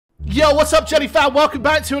Yo, what's up, Jelly fam? Welcome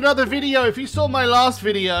back to another video. If you saw my last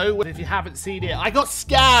video, if you haven't seen it, I got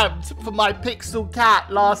scammed for my pixel cat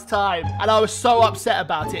last time, and I was so upset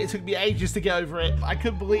about it. It took me ages to get over it. I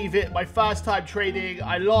couldn't believe it. My first time trading,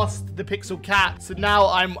 I lost the pixel cat, so now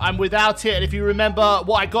I'm without it. And if you remember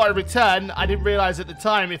what I got in return, I didn't realize at the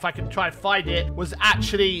time, if I can try and find it, was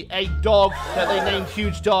actually a dog that they named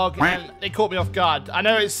Huge Dog, and they caught me off guard. I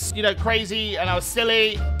know it's, you know, crazy, and I was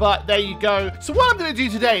silly, but there you go. So what I'm going to do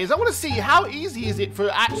today is I want to see how easy is it for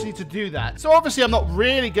actually to do that. So obviously I'm not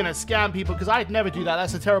really going to scam people because I'd never do that.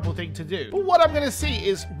 That's a terrible thing to do. But what I'm going to see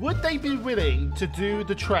is, would they be willing to do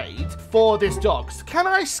the trade for this dog? So can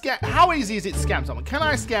I scam? How easy is it to scam someone? Can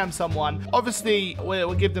I scam someone? Obviously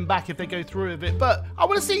we'll give them back if they go through with it, but I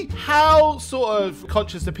want to see how sort of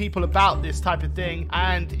conscious are people about this type of thing,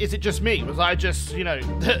 and is it just me? Was I just, you know,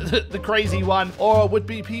 the crazy one, or would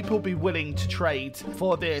people be willing to trade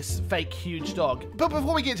for this fake huge dog? But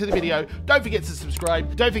before we get to the video, don't forget to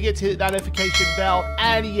subscribe, don't forget to hit that notification bell,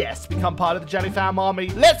 and yes, become part of the Jelly Fam army.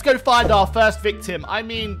 Let's go find our first victim. I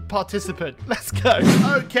mean, participant. Let's go.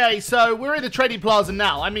 Okay, so we're in the trading plaza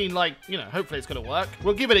now. I mean, like, you know, hopefully it's gonna work.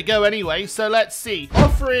 We'll give it a go anyway, so let's see.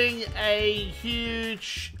 Offering a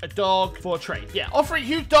huge dog for trade. Yeah, offering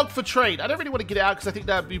huge dog for trade. I don't really want to get it out because I think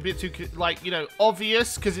that would be a bit too, like, you know,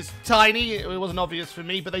 obvious because it's tiny. It wasn't obvious for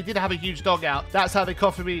me, but they did have a huge dog out. That's how they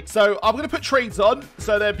covered me. So I'm gonna put trades on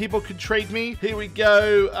so that people can trade me. Here we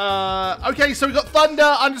go. Okay, so we got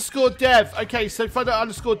Thunder_Dev. Okay, so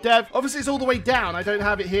Thunder_Dev. Obviously it's all the way down. I don't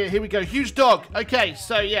have it here. Here we go. Huge dog. Okay,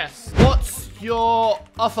 so yes. What's your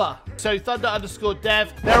offer? So Thunder_Dev,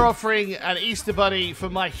 they're offering an Easter bunny for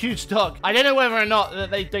my huge dog. I don't know whether or not that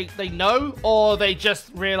they know, or they just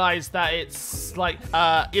realize that it's like,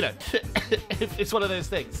 you know, it's one of those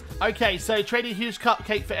things. Okay, so trading huge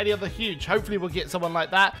cupcake for any other huge. Hopefully we'll get someone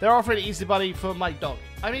like that. They're offering an Easter bunny for my dog.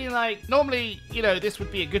 I mean, like, normally, you know, this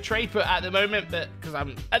would be a good trade, but at the moment, because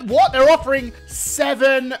I'm... And what? They're offering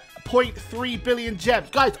 7.3 billion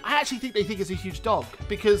gems. Guys, I actually think they think it's a huge dog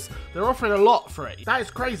because they're offering a lot for it. That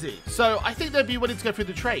is crazy. So I think they'd be willing to go through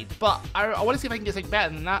the trade, but I want to see if I can get something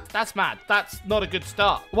better than that. That's mad. That's not a good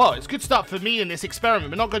start. Well, it's a good start for me in this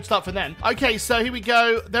experiment, but not a good start for them. Okay, so here we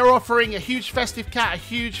go. They're offering a huge festive cat,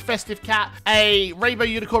 a rainbow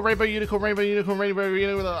unicorn, a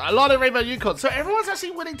lot of rainbow unicorns. So everyone's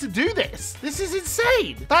actually willing to do this. This is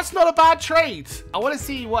insane. That's not a bad trade. I want to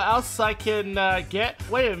see what else I can get.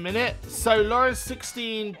 Wait a minute. So Lawrence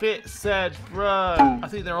 16-bit said, bro, I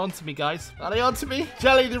think they're onto me, guys. Are they onto me?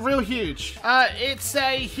 Jelly, the real huge. It's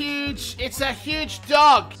a huge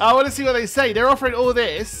dog. I want to see what they say. They're offering all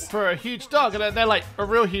this for a huge dog, and they're like, a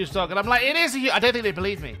real huge dog. And I'm like, it is a huge. I don't think they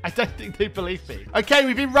believe me. I don't think they believe me. Okay,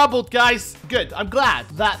 we've been rumbled, guys. Good. I'm glad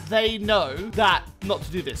that they know that not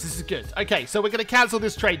to do this. This is good. Okay, so we're going to cancel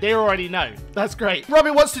this trade. They already know. That's great.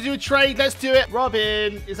 Robin wants to do a trade. Let's do it.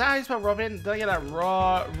 Robin. Is that how you spell Robin? Did I get that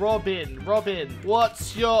wrong? Robin.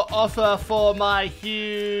 What's your offer for my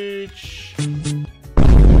huge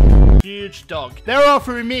dog? They're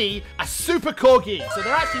offering me a super corgi. So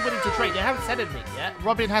they're actually willing to trade. They haven't said anything yet.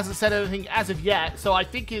 Robin hasn't said anything as of yet. So I'm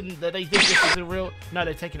thinking that they think this is a real... No,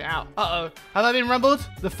 they're taking it out. Uh-oh. Have I been rumbled?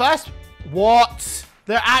 The first... What?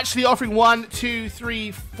 They're actually offering 1, 2,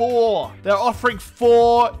 3, 4. They're offering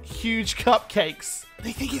 4 huge cupcakes.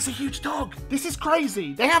 They think it's a huge dog. This is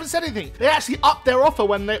crazy. They haven't said anything. They actually upped their offer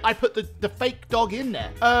when I put the fake dog in there.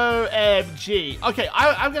 OMG. Okay,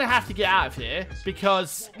 I'm gonna have to get out of here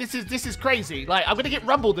because this is crazy. Like, I'm gonna get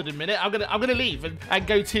rumbled in a minute. I'm gonna leave and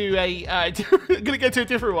go to a I'm gonna go to a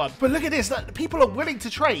different one. But look at this. Like, people are willing to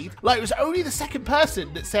trade. Like, it was only the second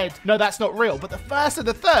person that said no, that's not real. But the first and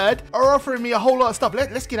the third are offering me a whole lot of stuff.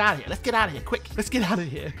 Let's get out of here. Let's get out of here quick. Let's get out of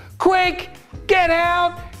here. Quick, get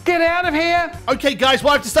out. Get out of here. Okay, guys,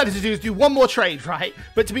 what I've decided to do is do one more trade, right?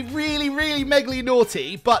 But to be really, really megally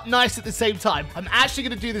naughty, but nice at the same time, I'm actually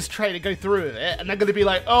going to do this trade and go through with it. And they're going to be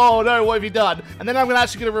like, oh, no, what have you done? And then I'm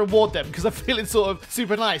actually going to reward them because I'm feeling sort of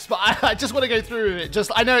super nice. But I just want to go through with it.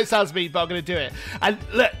 I know it sounds mean, but I'm going to do it. And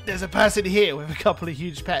look, there's a person here with a couple of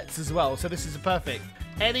huge pets as well. So this is perfect.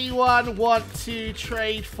 Anyone want to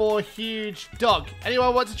trade for huge dog?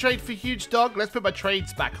 Anyone want to trade for huge dog? Let's put my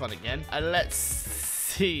trades back on again. And let's see.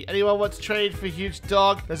 Anyone want to trade for huge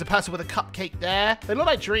dog? There's a person with a cupcake there. They look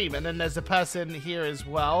like Dream. And then there's a person here as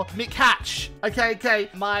well. Mick Hatch. Okay.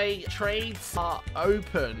 My trades are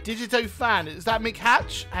open. Digito Fan. Is that Mick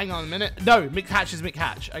Hatch? Hang on a minute. No, Mick Hatch is Mick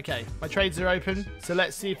Hatch. Okay. My trades are open. So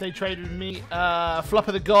let's see if they trade with me. Flop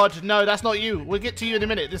of the God. No, that's not you. We'll get to you in a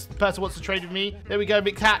minute. This person wants to trade with me. There we go,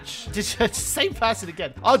 Mick Hatch. Same person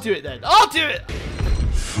again. I'll do it then. I'll do it.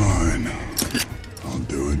 Fine. I'll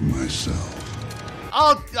do it myself.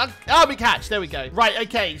 Oh, we catch. There we go. Right,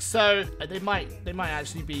 okay, so they might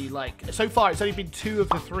actually be like, so far it's only been 2 of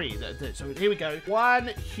the 3. So here we go. 1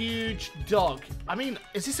 huge dog. I mean,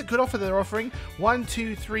 is this a good offer they're offering? 1,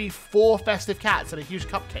 2, 3, 4 festive cats and a huge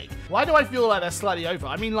cupcake. Why do I feel like they're slightly over?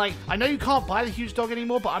 I mean, like, I know you can't buy the huge dog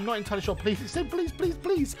anymore, but I'm not entirely sure. Please, please, please,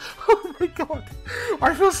 please. Oh my God.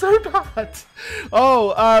 I feel so bad.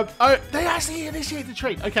 Oh, they actually initiated the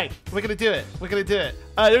trade. Okay, we're gonna do it. We're gonna do it.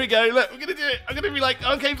 There we go. Look, we're gonna do it. I'm gonna be like,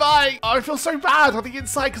 okay, bye. Oh, I feel so bad on the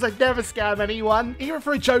inside because I never scam anyone. Even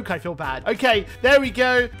for a joke, I feel bad. Okay, there we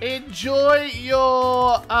go. Enjoy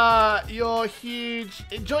your huge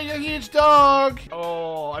dog.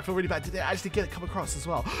 Oh, I feel really bad. Did it actually get it come across as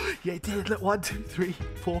well? Yeah, it did. Look, 1, 2, 3,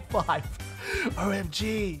 4, 5.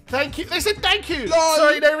 OMG. Thank you. They said thank you. No.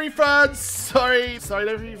 Sorry, no refunds. Sorry,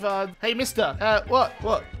 no refunds. Hey, mister. What?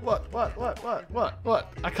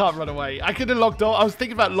 I can't run away. I could have logged off. I was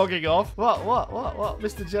thinking about logging off. What?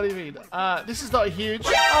 Mr. Jellybean. This is not huge.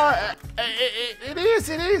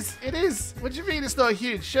 It is. What do you mean it's not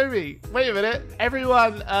huge? Show me. Wait a minute.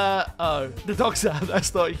 Everyone, oh, the dog's out.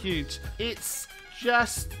 That's not huge. It's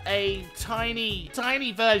just a tiny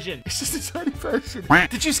version. It's just a tiny version.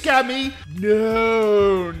 Did you scam me?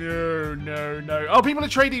 No. Oh, people are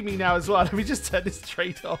trading me now as well. Let me just turn this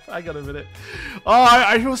trade off. Hang on a minute. Oh,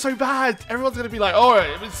 I feel so bad. Everyone's going to be like, oh,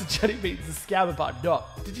 Mr. Jellybean's a scammer, but I'm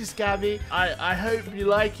not. Did you scam me? I hope you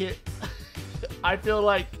like it. I feel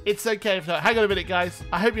like it's okay if not. Hang on a minute, guys.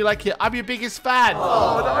 I hope you like it. I'm your biggest fan.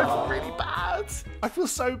 Oh, no, I feel really bad. I feel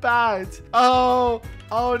so bad.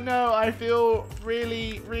 Oh no, I feel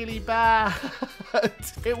really bad.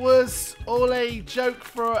 It was all a joke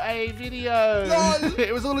for a video.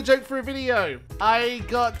 It was all a joke for a video. I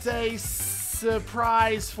got a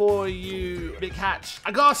surprise for you, Big Hatch.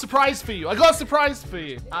 I got a surprise for you. I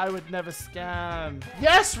would never scam.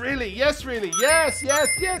 Yes, really. Yes.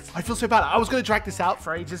 I feel so bad. I was going to drag this out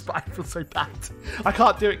for ages, but I feel so bad. I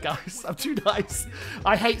can't do it, guys. I'm too nice.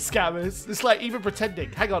 I hate scammers. It's like even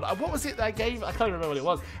pretending. Hang on. What was it that I gave? I can't remember what it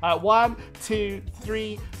was. 1, 2,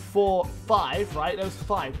 3, 4, 5, right? There was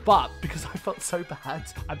 5. But because I felt so bad,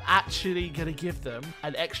 I'm actually going to give them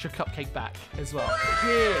an extra cupcake back as well.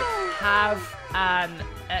 Here, have an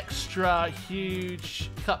extra huge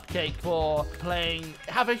cupcake for playing.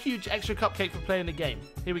 Have a huge extra cupcake for playing the game.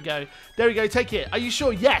 Here we go. There we go. Take it. Are you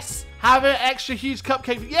sure? Yes. Have an extra huge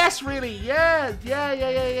cupcake. Yes, really. Yeah.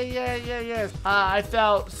 I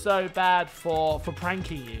felt so bad for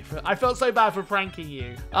pranking you. I felt so bad for pranking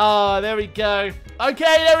you. Oh, there we go.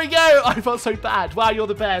 Okay, there we go. I felt so bad. Wow, you're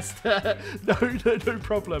the best. No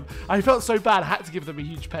problem. I felt so bad. I had to give them a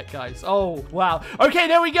huge pet, guys. Oh, wow. Okay,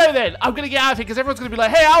 there we go then. I'm going to get out of here because everyone's going to be like,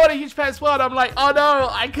 hey, I want a huge pet as well. And I'm like, oh no,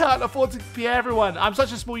 I can't afford to pay everyone. I'm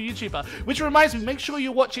such a small YouTuber. Which reminds me, make sure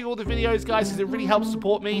you're watching all the videos, guys, because it really helps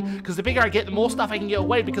support me. Because the bigger I get, the more stuff I can get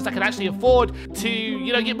away because I can actually afford to,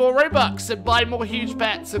 you know, get more Robux and buy more huge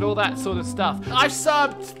pets and all that sort of stuff. I've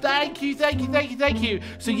subbed. Thank you.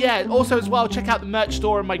 So yeah, also as well, check out the merch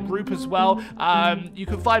store and my group as well. You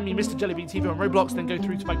can find me, MrJellyBeanTV on Roblox, then go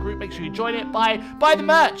through to my group. Make sure you join it. Buy the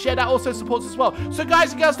merch. Yeah, that also supports as well. So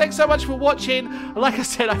guys and girls, thanks so much for watching. Like I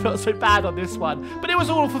said, I felt so bad on this one, but it was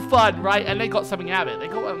all for fun, right? And they got something out of it. They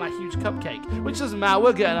got that huge cupcake, which doesn't matter.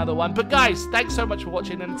 We'll get another one. But guys, thanks so much for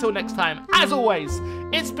watching, and until next time, as always,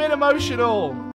 it's been emotional.